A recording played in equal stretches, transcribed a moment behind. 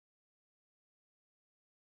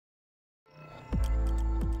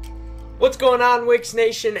What's going on, Wix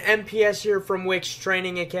Nation? MPS here from Wix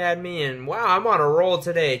Training Academy, and wow, I'm on a roll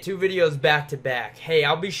today. 2 videos back to back. Hey,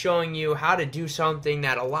 I'll be showing you how to do something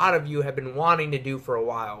that a lot of you have been wanting to do for a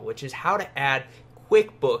while, which is how to add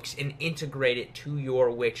QuickBooks and integrate it to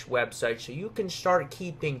your Wix website so you can start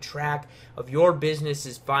keeping track of your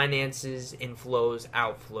business's finances, inflows,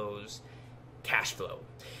 outflows, cash flow.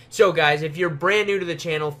 So guys, if you're brand new to the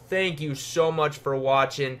channel, thank you so much for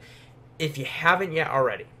watching. If you haven't yet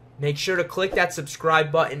already, make sure to click that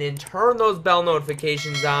subscribe button and turn those bell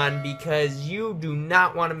notifications on because you do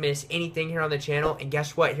not want to miss anything here on the channel. And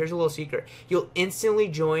guess what? Here's a little secret. You'll instantly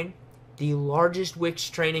join the largest Wix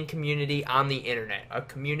training community on the internet, a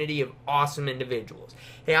community of awesome individuals.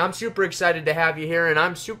 Hey, I'm super excited to have you here, and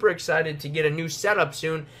I'm super excited to get a new setup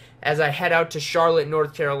soon as I head out to Charlotte,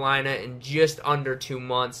 North Carolina in just under 2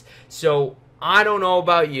 months. So I don't know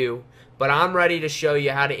about you, but I'm ready to show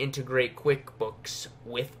you how to integrate QuickBooks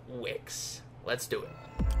with Wix. Let's do it.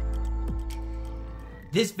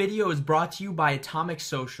 This video is brought to you by Atomic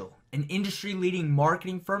Social, an industry-leading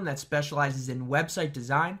marketing firm that specializes in website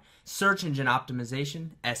design, search engine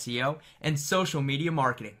optimization, SEO, and social media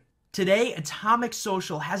marketing. Today, Atomic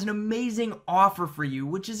Social has an amazing offer for you,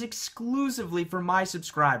 which is exclusively for my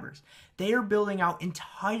subscribers. They are building out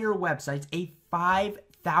entire websites, a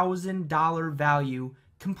 $5,000 value,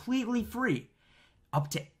 completely free, up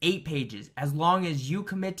to 8 pages, as long as you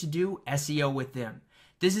commit to do SEO with them.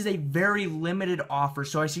 This is a very limited offer,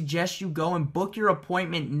 so I suggest you go and book your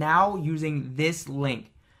appointment now using this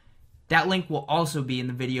link. That link will also be in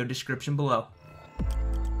the video description below.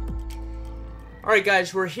 Alright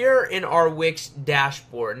guys, we're here in our Wix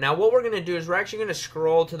dashboard. Now what we're going to do is we're actually going to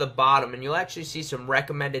scroll to the bottom and you'll actually see some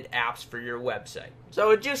recommended apps for your website.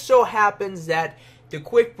 So it just so happens that the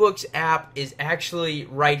QuickBooks app is actually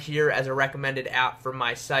right here as a recommended app for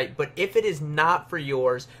my site, but if it is not for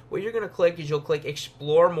yours, what you're going to click is you'll click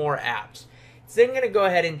Explore More Apps. It's then going to go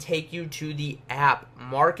ahead and take you to the app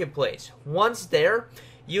marketplace. Once there,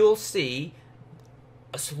 you'll see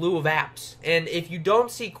a slew of apps, and if you don't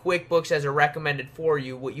see QuickBooks as a recommended for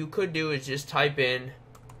you, what you could do is just type in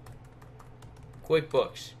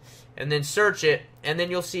QuickBooks and then search it, and then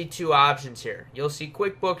you'll see 2 options here. You'll see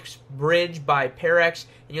QuickBooks Bridge by Parex,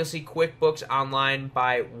 and you'll see QuickBooks Online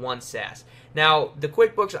by OneSAS. Now, the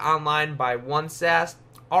QuickBooks Online by OneSAS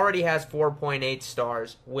already has 4.8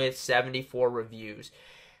 stars with 74 reviews.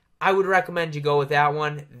 I would recommend you go with that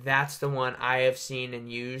one. That's the one I have seen and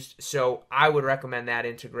used, so I would recommend that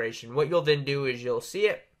integration. What you'll then do is you'll see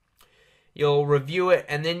it, you'll review it,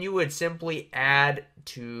 and then you would simply add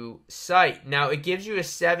to site. Now, it gives you a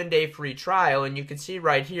 7-day free trial, and you can see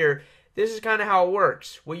right here, this is kind of how it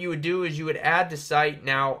works. What you would do is you would add to site.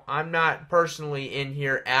 Now, I'm not personally in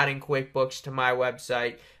here adding QuickBooks to my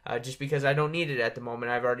website just because I don't need it at the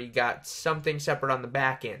moment. I've already got something separate on the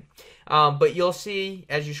back end. But you'll see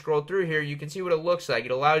as you scroll through here, you can see what it looks like.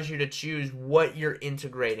 It allows you to choose what you're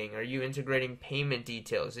integrating. Are you integrating payment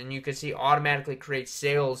details? And you can see automatically create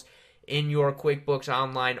sales in your QuickBooks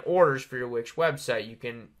Online orders for your Wix website. You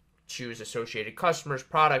can choose associated customers,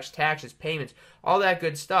 products, taxes, payments, all that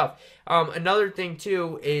good stuff. Another thing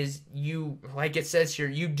too is you, like it says here,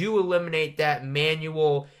 you do eliminate that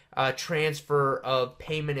manual transfer of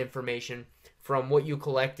payment information from what you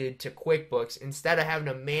collected to QuickBooks instead of having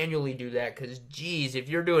to manually do that, because geez, if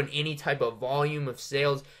you're doing any type of volume of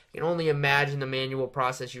sales, you can only imagine the manual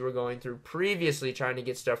process you were going through previously trying to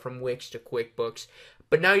get stuff from Wix to QuickBooks.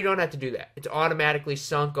 But now you don't have to do that. It's automatically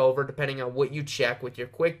sunk over depending on what you check with your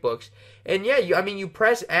QuickBooks. And yeah, you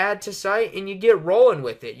press add to site and you get rolling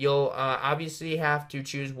with it. You'll obviously have to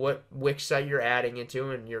choose what Wix site you're adding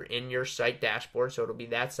into, and you're in your site dashboard, so it'll be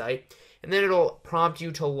that site. And then it'll prompt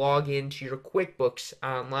you to log into your QuickBooks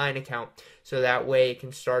Online account, so that way it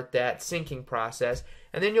can start that syncing process.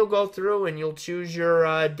 And then you'll go through and you'll choose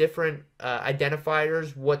your different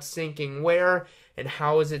identifiers, what's syncing where, and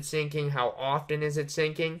how is it syncing, how often is it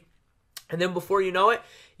syncing. And then before you know it,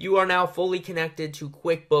 you are now fully connected to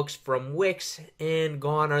QuickBooks from Wix, and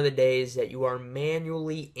gone are the days that you are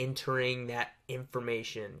manually entering that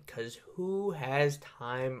information, because who has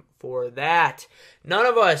time for that? None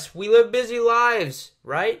of us. We live busy lives,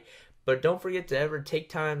 right? But don't forget to ever take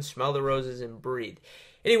time, smell the roses, and breathe.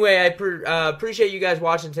 Anyway, I appreciate you guys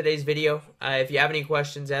watching today's video. If you have any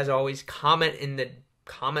questions, as always, comment in the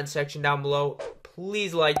comment section down below.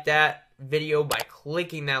 Please like that video by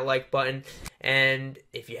clicking that like button, and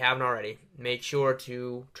if you haven't already, make sure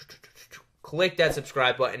to click that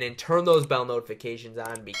subscribe button and turn those bell notifications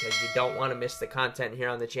on, because you don't want to miss the content here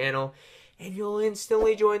on the channel, and you'll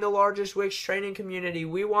instantly join the largest Wix training community.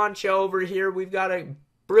 We want you over here. We've got a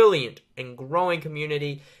brilliant and growing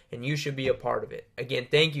community, and you should be a part of it. Again,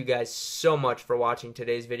 thank you guys so much for watching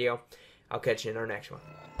today's video. I'll catch you in our next one.